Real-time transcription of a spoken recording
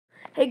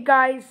Hey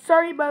guys,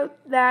 sorry about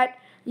that.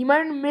 You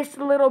might have missed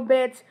a little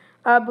bit,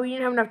 but we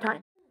didn't have enough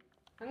time.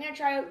 I'm gonna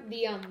try out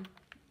the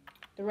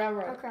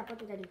railroad. Oh crap, what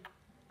did I do?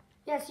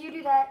 Yes, you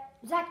do that.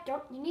 Zach,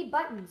 you need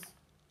buttons.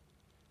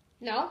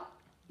 No.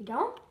 You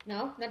don't?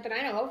 No, not that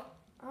I know of.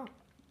 Oh.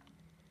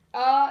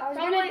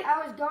 Probably.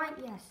 I was going,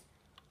 yes.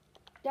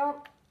 Don't.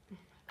 Oh my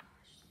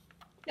gosh.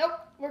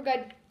 Nope, we're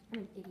good. I'm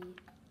an idiot.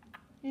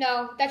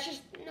 No, that's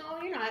just, no,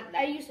 you're not.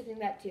 I used to think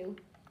that too.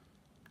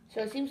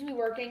 So it seems to be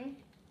working.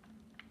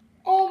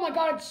 Oh my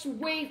god, it's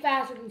way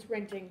faster than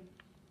sprinting.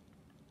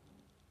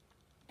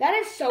 That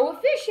is so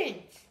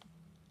efficient.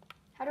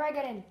 How do I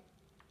get in?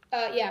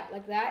 Yeah,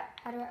 like that.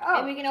 How do I, oh.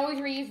 And we can always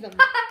reuse them.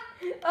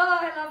 Oh,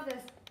 I love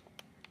this.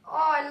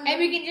 Oh, and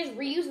we can just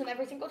reuse them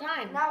every single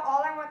time. Now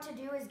all I want to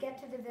do is get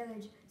to the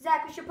village.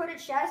 Zach, we should put a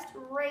chest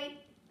right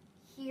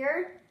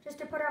here just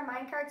to put our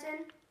minecarts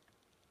in.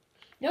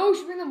 No, we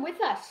should bring them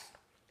with us.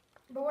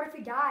 But what if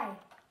we die?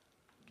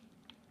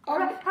 Oh,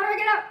 how do I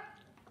get out?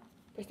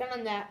 Press down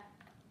on that.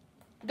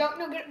 Don't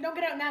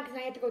get out now because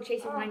I have to go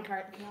chase a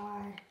minecart.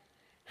 God.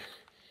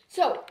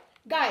 So,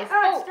 guys.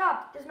 Oh,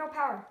 stop. There's no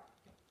power.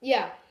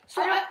 Yeah.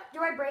 So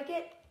do I break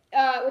it?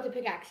 With a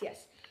pickaxe,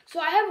 yes. So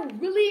I have a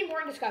really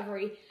important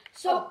discovery.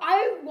 So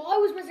while I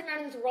was messing around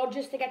in this world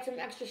just to get some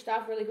extra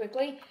stuff really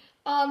quickly,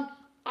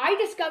 I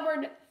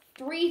discovered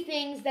 3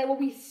 things that will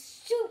be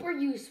super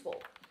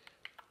useful.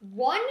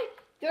 One,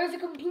 there's a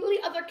completely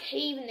other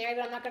cave in there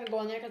that I'm not going to go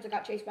in there because I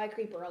got chased by a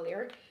creeper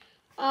earlier.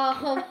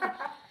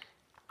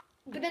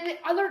 But then the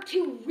other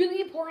 2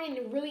 really important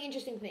and really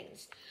interesting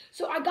things.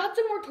 So I got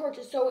some more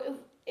torches. So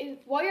if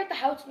while you're at the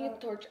house and you get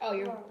the torch,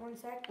 one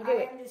sec.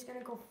 Okay, I'm just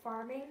gonna go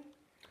farming.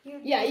 You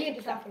get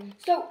the stuff.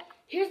 So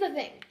here's the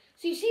thing.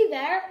 So you see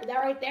that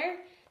right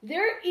there?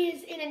 There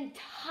is an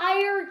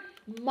entire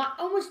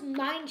almost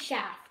mine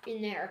shaft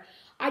in there.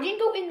 I didn't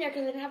go in there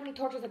because I didn't have any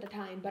torches at the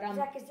time. But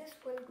Zach, is this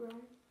fully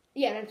grown?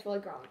 Yeah, that's fully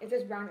grown. It's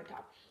just brown on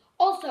top.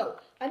 Also,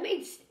 I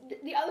made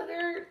the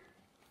other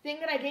thing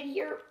that I did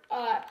here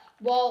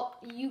while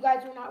you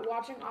guys were not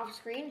watching off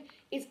screen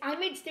is I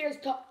made stairs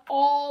to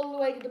all the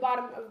way to the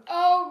bottom of.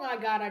 Oh my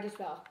god, I just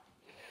fell.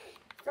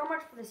 So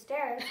much for the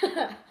stairs.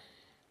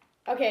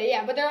 Okay,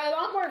 yeah, but they're a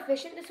lot more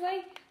efficient this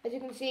way, as you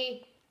can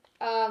see.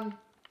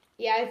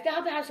 Yeah, I still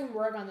have to have some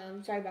work on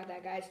them. Sorry about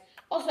that, guys.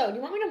 Also, do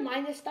you want me to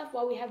mine this stuff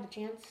while we have the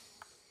chance?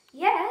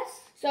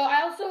 Yes. So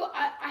I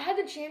had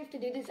the chance to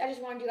do this. I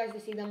just wanted you guys to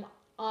see them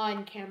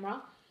on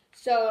camera,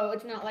 so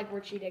it's not like we're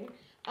cheating.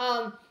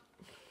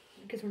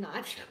 Because we're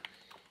not.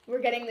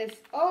 We're getting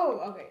this. Oh,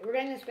 okay. We're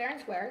getting this fair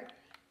and square.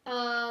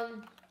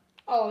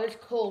 Oh, there's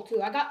coal too.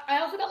 I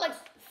also got like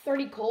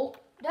 30 coal.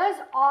 Does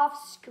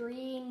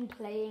off-screen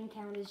playing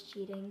count as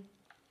cheating?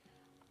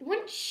 It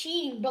wasn't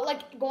cheating, but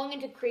like going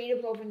into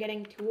creative mode and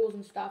getting tools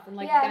and stuff and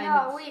like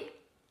diamonds.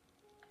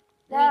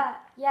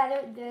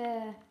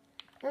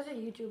 There's a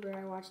YouTuber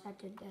I watched that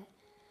did that.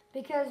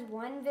 Because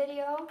one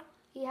video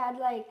he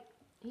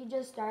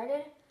just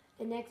started.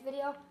 The next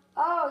video,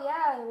 oh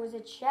yeah, there was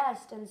a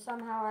chest and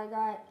somehow I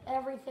got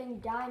everything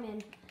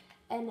diamond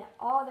and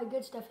all the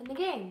good stuff in the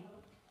game.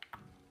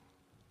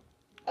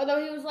 Although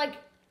he was like,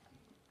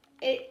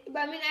 but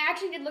I mean, I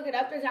actually did look it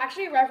up. There's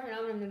actually a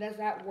referendum that does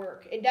that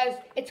work. It does.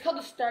 It's called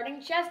the starting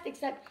chest,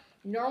 except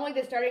normally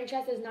the starting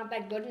chest is not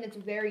that good and it's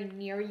very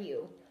near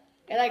you.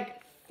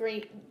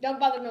 Don't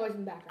bother noise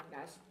in the background,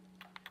 guys.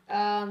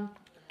 I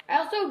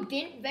also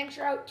didn't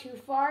venture out too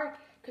far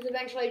because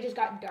eventually it just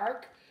got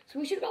dark. So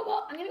we should go.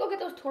 Well, I'm gonna go get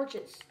those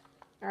torches.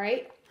 All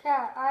right.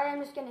 Yeah, I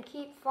am just gonna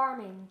keep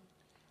farming.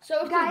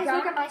 So guys,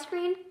 look at my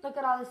screen. Look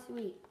at all this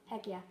wheat.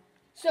 Heck yeah.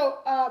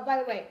 So, by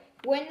the way,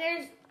 when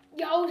there's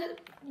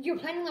you're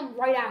planting them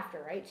right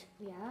after, right?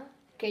 Yeah.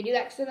 Okay, do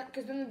that.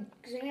 Because then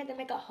you have to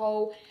make a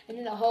hoe, and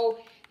then the hoe,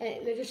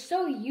 and they're just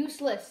so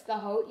useless. The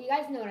hoe, you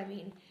guys know what I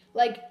mean?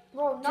 Like,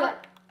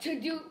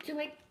 to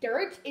make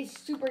dirt is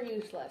super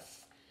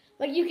useless.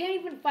 Like you can't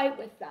even fight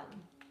with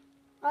them.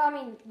 Well, I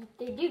mean,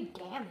 they do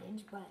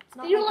damage, but it's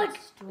not they do like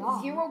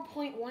strong.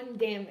 0.1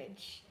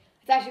 damage.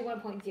 It's actually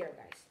 1.0,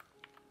 guys.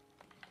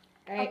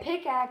 All right. A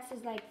pickaxe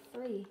is like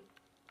 3.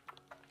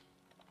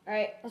 All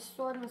right. A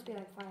sword must be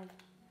like 5.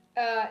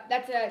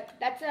 That's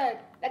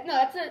an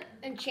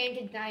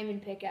enchanted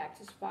diamond pickaxe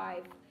is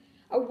 5.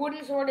 A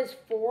wooden sword is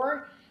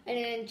 4, and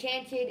an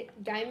enchanted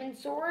diamond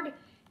sword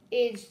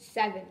is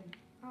 7.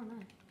 Oh,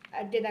 nice.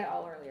 I did that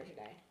all earlier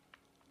today.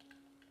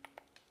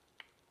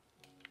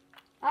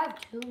 I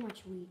have too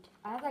much wheat.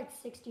 I have like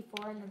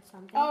 64 and then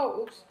something.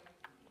 Oh, oops.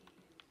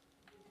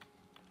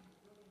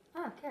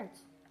 Oh,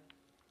 carrots.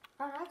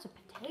 Oh, that's a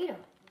potato.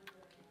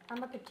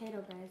 I'm a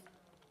potato, guys.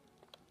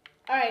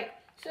 Alright,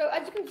 so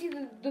as you can see,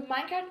 the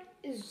minecart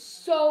is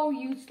so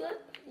useful.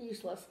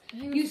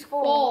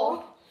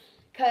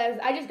 Because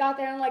I just got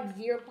there in like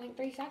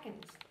 0.3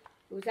 seconds.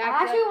 It was I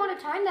actually want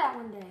to time that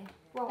one day.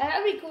 Well, that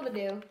would be cool to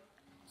do.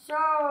 So,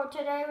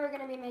 today we're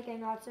going to be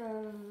making lots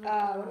of...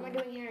 what am I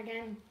doing here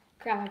again?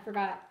 Crap, I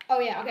forgot. Oh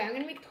yeah, okay, I'm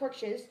going to make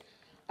torches.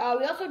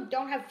 We also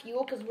don't have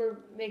fuel because we're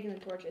making the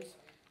torches.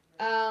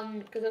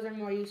 Because those are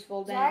more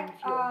useful than Zach,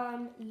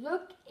 fuel.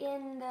 look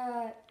in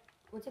the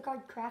what's it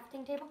called?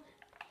 Crafting table?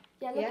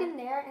 Yeah, look Yeah. in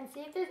there and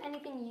see if there's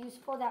anything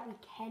useful that we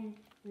can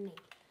make.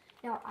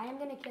 Now, I am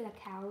going to kill a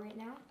cow right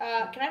now.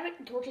 Can I make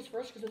the torches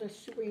first? Because those are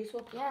super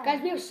useful. Yeah.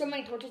 Guys, we have so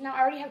many torches now.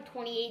 I already have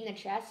 28 in the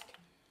chest.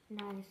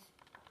 Nice.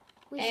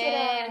 We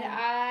And should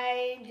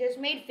I just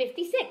made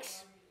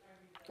 56.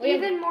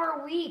 even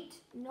more wheat.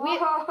 No.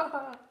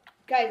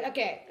 Guys,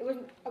 okay.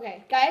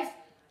 Guys,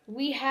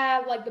 we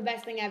have like the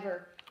best thing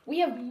ever. We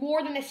have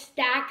more than a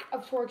stack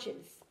of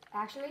torches.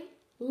 Actually?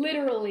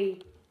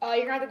 Literally. You're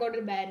gonna have to go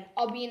to bed.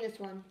 I'll be in this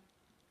one.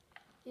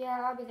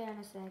 Yeah, I'll be there in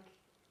a sec.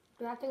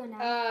 Do I have to go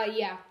now?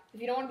 Yeah. If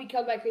you don't want to be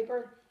killed by a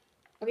creeper,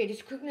 okay,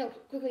 just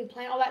quickly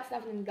plant all that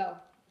stuff and then go.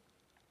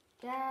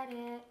 Got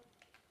it.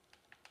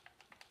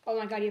 Oh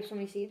my god, you have so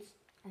many seeds.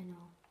 I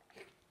know.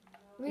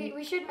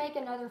 We should make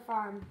another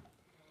farm.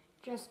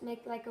 Just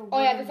make like a.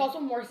 Oh yeah, there's also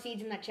more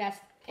seeds in that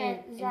chest.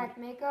 Okay, Zach,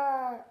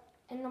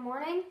 in the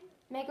morning,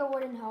 make a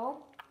wooden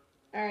hoe.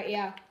 Alright,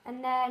 yeah.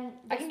 And then.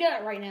 I can do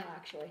that right now,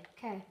 actually.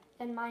 Okay,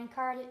 then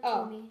minecart it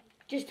Oh. to me.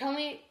 Just tell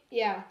me,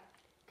 yeah.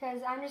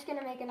 Because I'm just going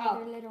to make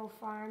another little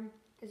farm.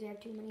 Because you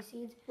have too many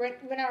seeds.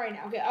 Right now.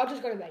 Okay, I'll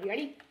just go to bed. You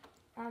ready?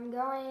 I'm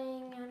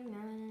going.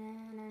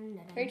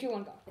 3, 2,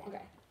 1, go.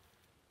 Okay.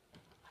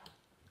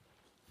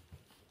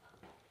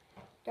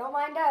 Don't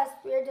mind us.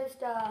 We're just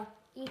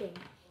eating.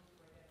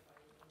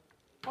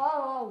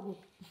 Oh.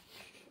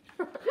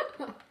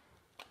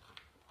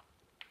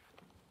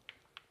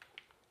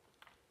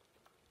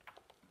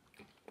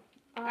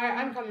 Alright,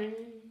 I'm coming.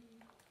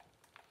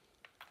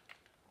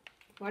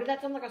 Why did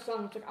that sound like a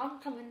song? It's like, I'm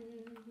coming.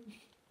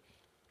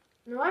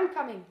 No, I'm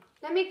coming.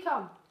 Let me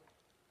come.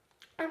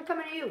 I'm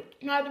coming to you.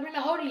 No, I have to bring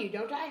the hoe to you,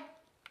 don't I?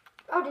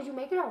 Oh, did you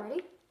make it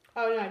already?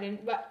 Oh, no, I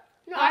didn't. But,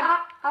 no,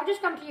 I'll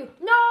just come to you.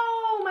 No,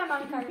 my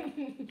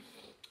minecart.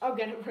 I'll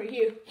get it for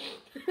you.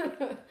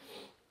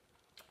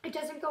 It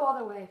doesn't go all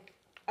the way.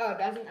 Oh, it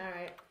doesn't?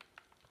 Alright.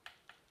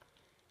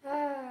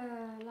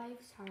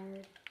 Life's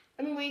hard.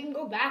 I mean, well, you can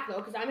go back, though,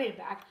 because I made it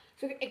back.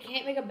 So it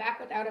can't make it back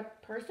without a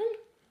person?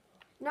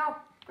 No,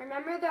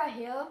 remember the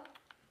hill?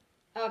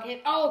 Oh,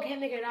 it can't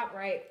make it up,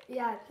 right?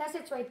 Yeah,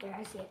 it's right there.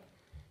 I see it.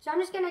 So I'm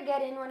just gonna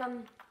get in when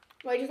I'm.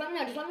 Wait, just let me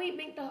know. Just let me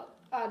make the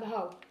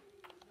hoe.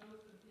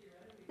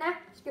 Nah,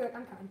 screw it.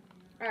 I'm coming.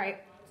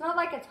 Alright. It's not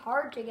like it's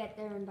hard to get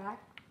there and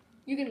back.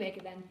 You can make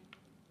it then.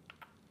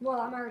 Well,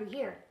 I'm already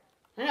here.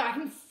 I know, I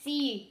can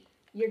see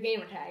your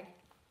gamer tag.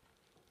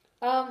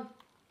 Oh,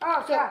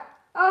 So- crap.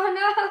 Oh,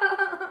 no.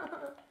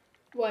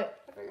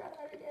 What? I forgot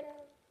how to get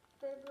out.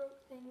 I broke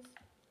things.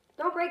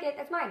 Don't break it.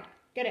 That's mine.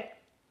 Get it.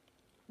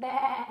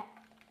 Bah.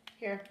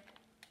 Here.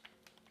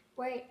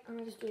 Wait, I'm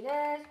gonna just do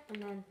this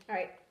and then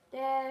Alright. this.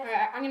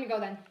 Alright, I'm gonna go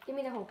then. Give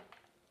me the hole.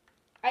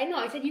 I know,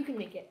 I said you can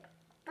make it.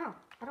 Oh,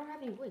 I don't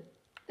have any wood.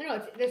 No,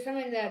 there's some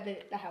in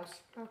the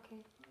house. Okay.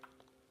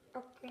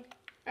 Okay.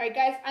 Alright,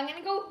 guys, I'm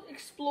gonna go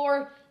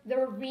explore the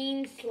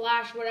ravine /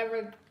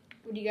 whatever.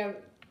 What do you go?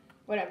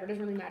 Whatever,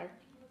 doesn't really matter.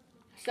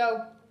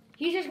 So,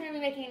 he's just gonna be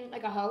making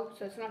like a hoe,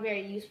 so it's not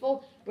very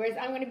useful. Whereas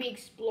I'm gonna be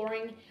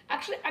exploring.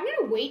 Actually, I'm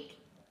gonna wait.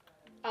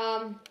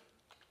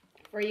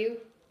 For you.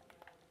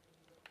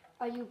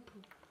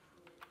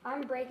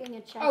 I'm breaking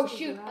a chest. Oh as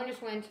shoot! well. I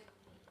just went.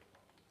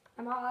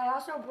 I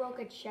also broke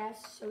a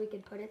chest so we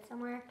could put it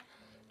somewhere.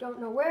 Don't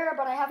know where,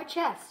 but I have a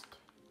chest.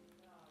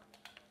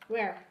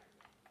 Where?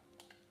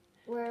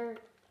 Where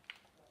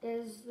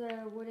is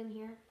the wood in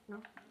here?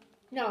 No.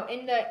 No,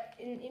 in that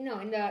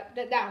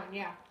one,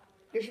 yeah.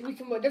 There should be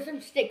some wood. There's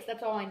some sticks.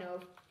 That's all I know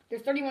of.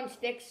 There's 31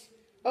 sticks.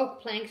 Oh,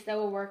 planks. That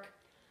will work.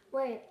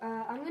 Wait,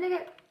 I'm gonna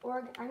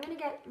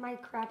get my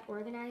crap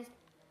organized.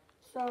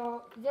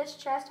 So this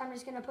chest, I'm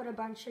just gonna put a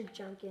bunch of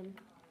junk in.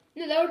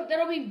 No,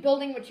 that'll be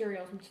building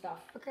materials and stuff.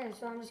 Okay,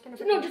 so I'm just gonna.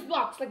 So, no, just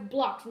blocks, like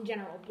blocks in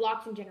general.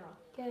 Blocks in general.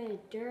 Okay,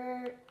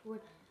 dirt,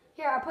 wood.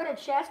 Here, I'll put a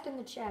chest in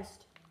the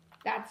chest.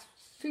 That's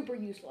super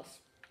useless.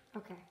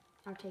 Okay,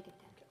 I'll take it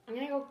then. I'm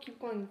gonna go keep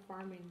going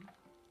farming.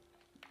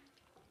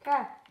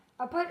 Okay,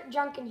 I'll put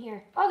junk in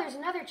here. Oh, there's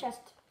another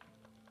chest.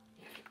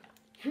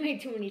 You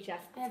made too many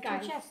chests, I have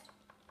guys. 2 chests.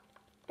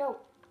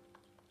 Dope.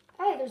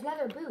 Hey, there's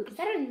leather boots. Is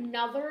that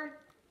another?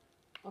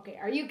 Okay,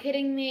 are you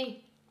kidding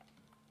me?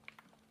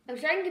 I'm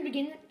starting to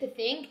begin to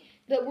think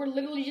that we're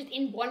literally just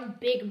in one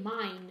big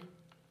mine.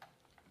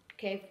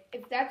 Okay,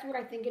 if that's what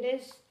I think it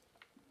is.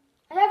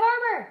 I have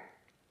armor.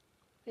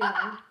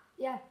 Yeah.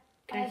 Yeah.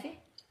 Can I see?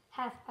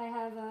 I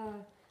have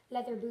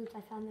leather boots.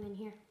 I found them in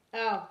here.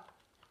 Oh.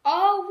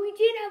 Oh, we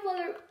did have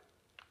leather.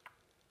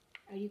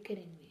 Are you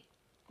kidding me?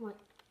 What?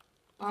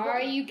 Are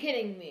you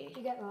kidding me? Did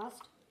you get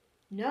lost?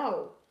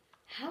 No.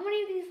 How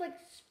many of these like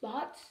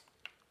spots?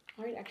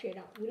 Alright, actually,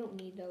 we don't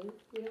need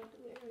those. We're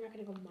not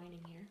gonna go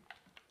mining here.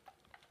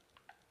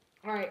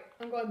 Alright,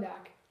 I'm going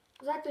back.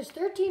 Zach, there's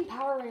 13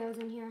 power rails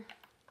in here.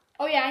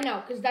 Oh yeah, I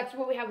know, because that's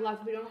what we have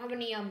left. We don't have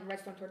any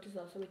redstone torches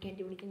though, so we can't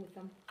do anything with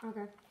them.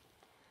 Okay.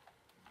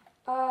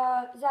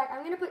 Zach,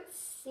 I'm gonna put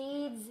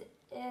seeds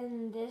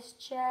in this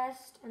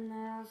chest, and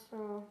then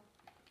also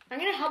I'm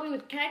gonna help you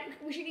with.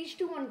 We should each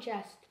do one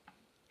chest.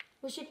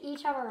 we should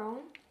each have our own.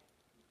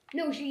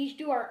 No, we should each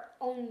do our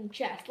own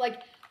chest.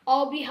 Like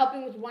I'll be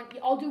helping with one.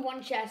 I'll do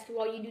one chest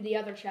while you do the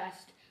other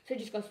chest, so it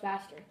just goes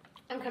faster.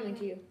 I'm coming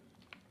to you.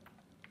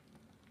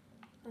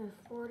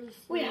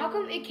 46. Wait, how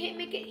come it can't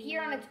make it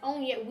here on its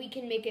own yet we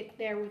can make it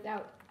there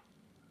without?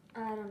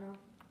 I don't know.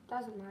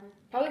 Doesn't matter.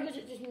 Probably because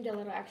it just needs a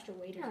little extra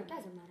weight. Or No, it something.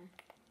 doesn't matter.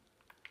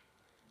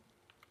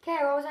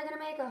 Okay, what was I gonna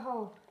make? A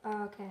hoe.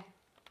 Oh, okay.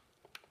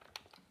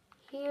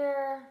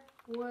 Here,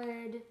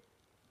 wood.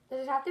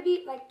 Does it have to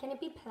be like? Can it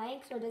be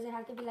planks or does it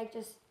have to be like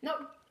just?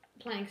 Nope,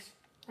 planks.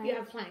 You Planks?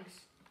 have planks.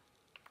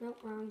 Nope,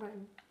 wrong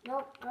button.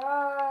 Nope. You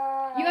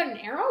got an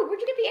arrow?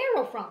 Where'd you get the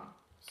arrow from?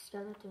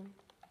 Skeleton.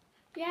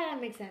 Yeah,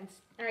 that makes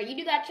sense. All right, you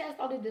do that chest.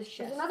 I'll do this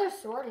There's chest. another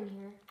sword in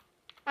here.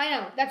 I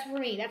know. That's for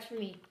me. That's for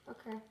me.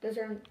 Okay. Those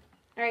are.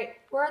 All right.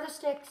 Where are the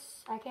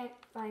sticks? I can't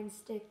find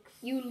sticks.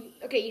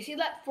 Okay? You see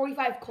that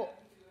 45 coal?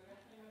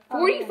 Oh,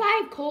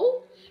 45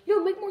 coal?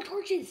 No, make more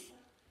torches.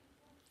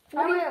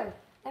 Oh, really?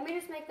 Let me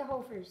just make the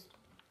hoe first.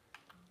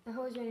 The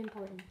hoe is very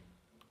important.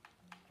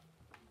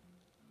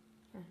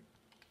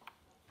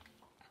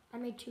 I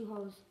made 2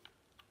 hoes.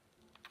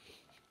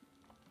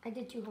 I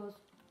did 2 hoes.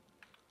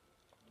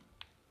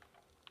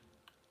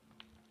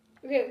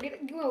 Okay,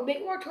 make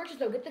more torches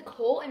though. Get the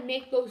coal and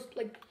make those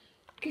like,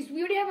 cause we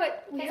already have a.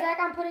 It's like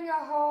I'm putting a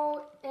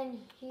hoe in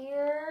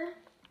here.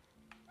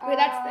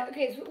 Okay,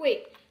 okay. So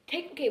wait,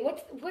 okay.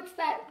 What's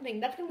that thing?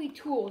 That's gonna be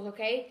tools,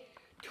 okay?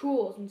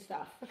 Tools and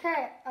stuff.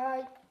 Okay,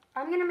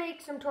 I'm gonna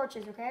make some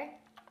torches, okay?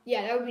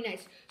 Yeah, that would be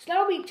nice. So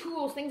that'll be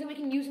tools, things that we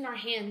can use in our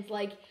hands.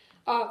 Like,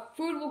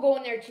 food will go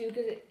in there too,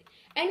 cause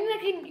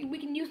anything that we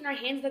can use in our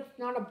hands that's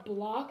not a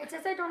block. It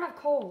says I don't have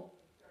coal.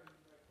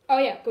 Oh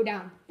yeah, go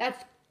down.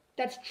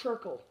 That's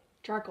charcoal.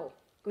 Charcoal.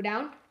 Go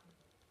down.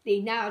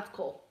 See, now it's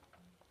coal.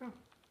 Oh.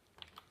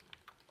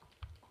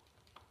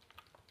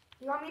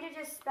 You want me to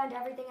just spend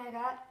everything I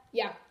got?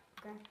 Yeah.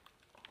 Okay.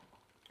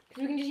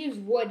 Because we can just use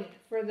wood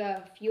for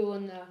the fuel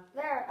and the...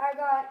 There, I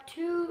got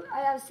 2, I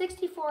have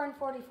 64 and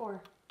 44.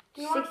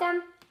 Do you want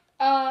them?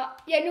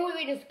 Yeah, no,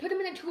 wait, just put them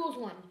in the tools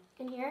one.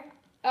 In here?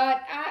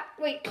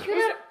 Wait, clear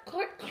that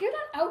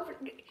out.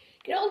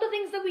 Get all the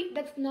things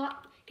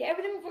get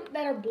everything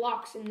that are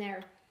blocks in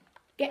there.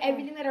 Get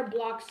everything that are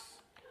blocks,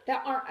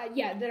 that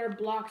are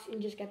blocks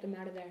and just get them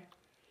out of there.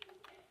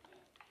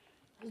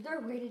 Is there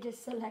a way to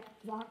just select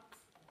blocks?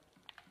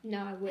 No,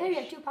 I wish. Hey, we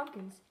have 2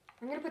 pumpkins.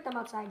 I'm gonna put them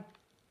outside.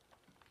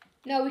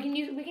 No, we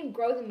can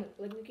grow them,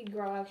 like we can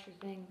grow extra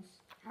things.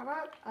 How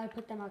about I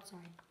put them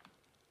outside?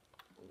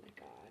 Oh my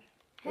god.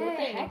 Hey. What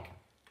the heck?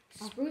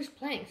 Spruce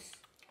planks.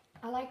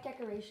 I like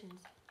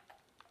decorations.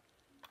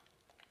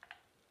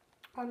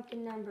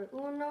 Pumpkin number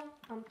 1,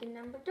 pumpkin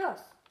number 2.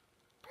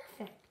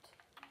 Perfect.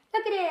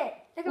 Look at it.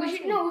 Look at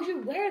We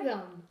should wear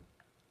them.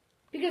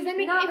 Because then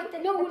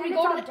when we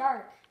go to the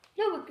dark.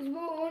 No, because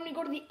when we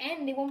go to the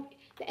end, the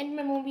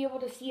Enderman won't be able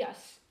to see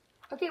us.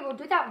 Okay, we'll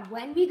do that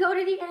when we go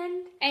to the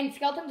end. And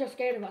skeletons are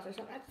scared of us or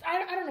something.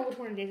 I don't know which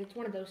one it is. It's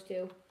one of those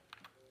two.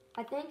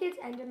 I think it's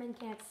Enderman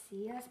can't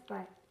see us,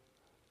 but...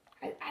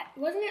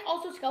 Wasn't it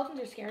also skeletons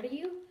are scared of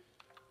you?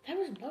 That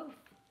was both.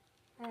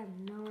 I have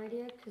no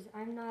idea, because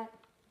I'm not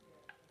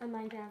a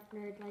Minecraft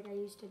nerd like I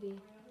used to be.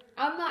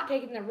 I'm not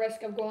taking the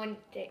risk of going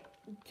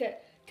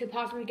to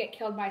possibly get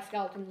killed by a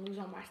skeleton and lose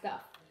all my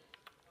stuff.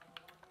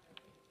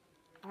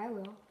 I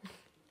will.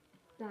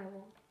 No, I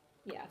won't.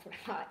 Yeah, that's what I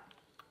thought.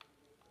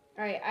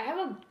 Alright, I have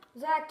a...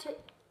 Zach,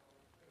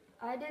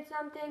 I did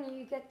something,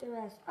 you get the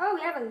rest. Oh,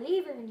 we have a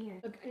lever in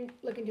here.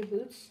 Look into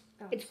boots.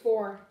 Oh. It's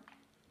 4.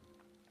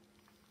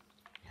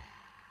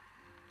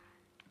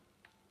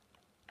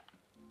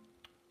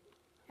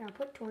 Here, I'll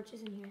put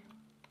torches in here.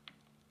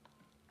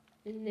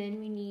 And then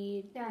we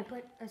need... There, I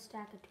put a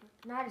stack of torches.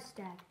 Not a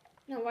stack.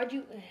 No, why'd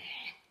you...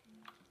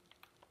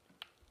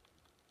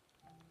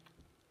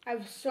 I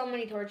have so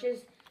many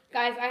torches.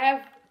 Guys, I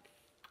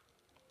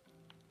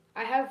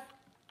have...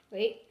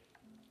 Wait,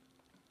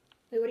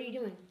 what are you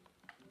doing?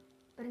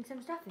 Putting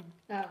some stuff in.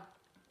 Oh.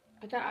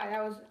 I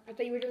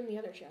thought you were doing the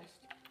other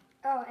chest.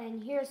 Oh,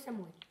 and here's some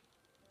wood.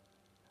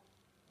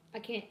 I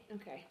can't.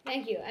 Okay.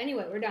 Thank you.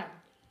 Anyway, we're done.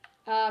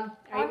 I'm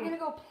gonna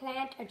go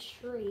plant a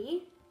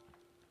tree.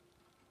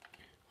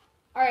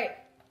 Alright.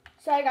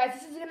 Sorry guys,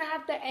 this is gonna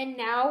have to end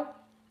now.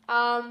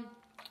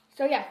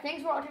 So yeah,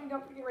 thanks for watching.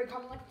 Don't forget to rate,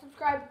 comment, like, and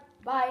subscribe.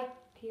 Bye.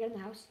 Can you get in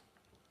the house?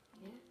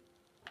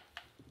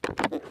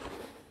 Yeah.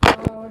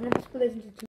 Oh, and then split this into 2.